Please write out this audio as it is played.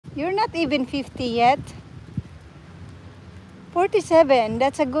You're not even 50 yet. 47,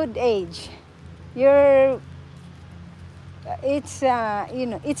 that's a good age. You're, it's,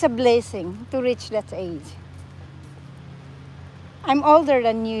 it's a blessing to reach that age. I'm older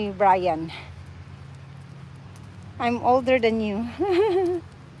than you, Brian. I'm older than you.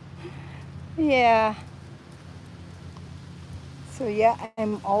 Yeah. So yeah,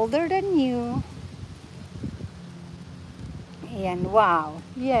 I'm older than you. And wow,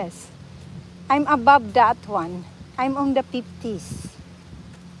 yes. I'm above that one. I'm on the 50s.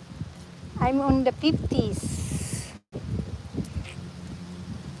 I'm on the 50s.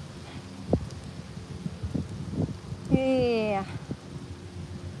 Yeah.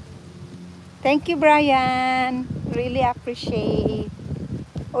 Thank you, Brian. Really appreciate.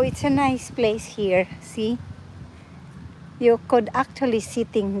 Oh, it's a nice place here. See? You could actually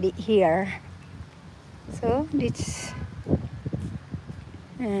sitting here. So, it's...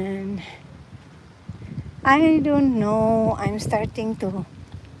 And I don't know. I'm starting to...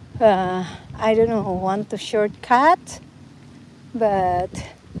 I don't know, want to shortcut. But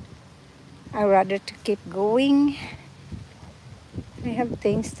I rather to keep going. I have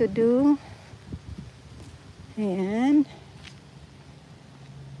things to do. And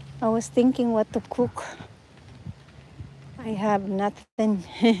I was thinking what to cook. I have nothing.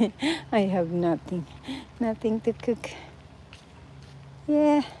 I have nothing. Nothing to cook.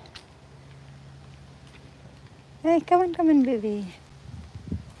 Yeah. Hey, come on, baby.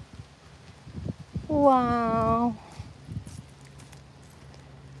 Wow.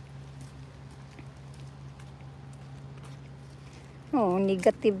 Oh,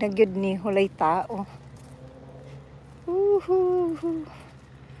 negative na gyud ni hulay tao. Woohoo.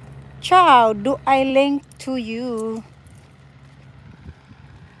 Ciao, do I link to you?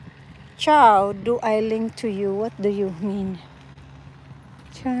 Ciao, do I link to you? What do you mean?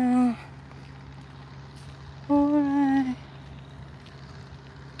 Ciao. Alright.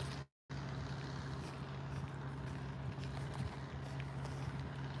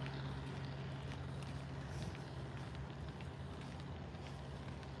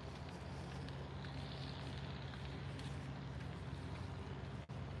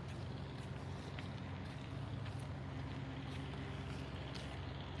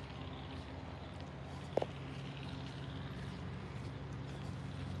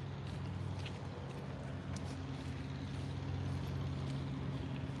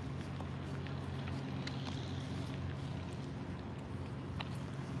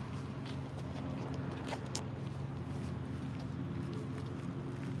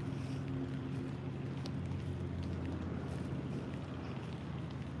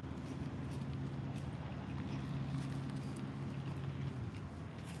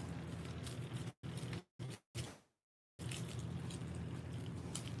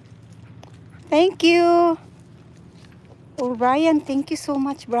 Thank you. Oh, Brian, thank you so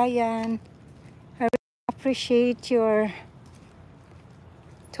much, Brian. I really appreciate your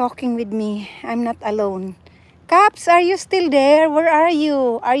talking with me. I'm not alone. Caps, are you still there? Where are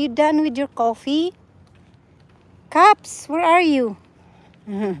you? Are you done with your coffee? Caps, where are you?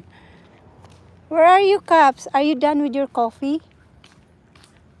 Where are you, Caps? Are you done with your coffee?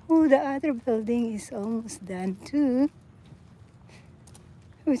 Oh, the other building is almost done too.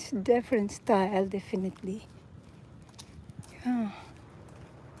 It's different style, definitely. Oh,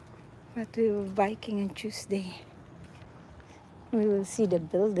 but we were biking on Tuesday. We will see the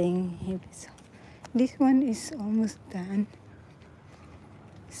building. This one is almost done.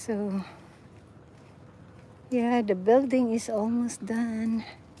 So, yeah, the building is almost done.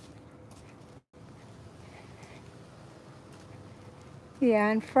 Yeah,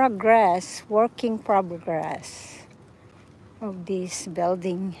 and progress, working progress of this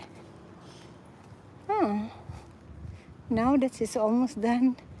building. Oh, now that it's almost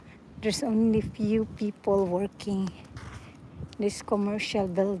done, there's only few people working this commercial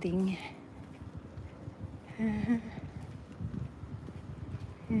building.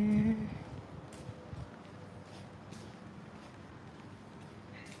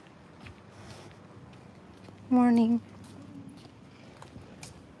 Morning.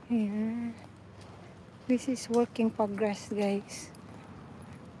 Yeah. This is working progress, guys.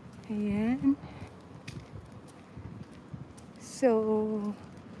 Ayan. So,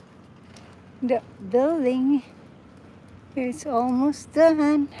 the building is almost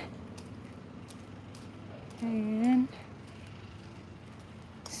done. Ayan.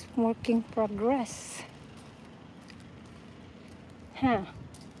 It's working progress. Huh.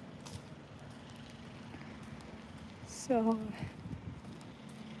 So,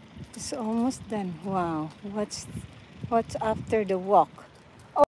 it's almost done. Wow. What's after the walk?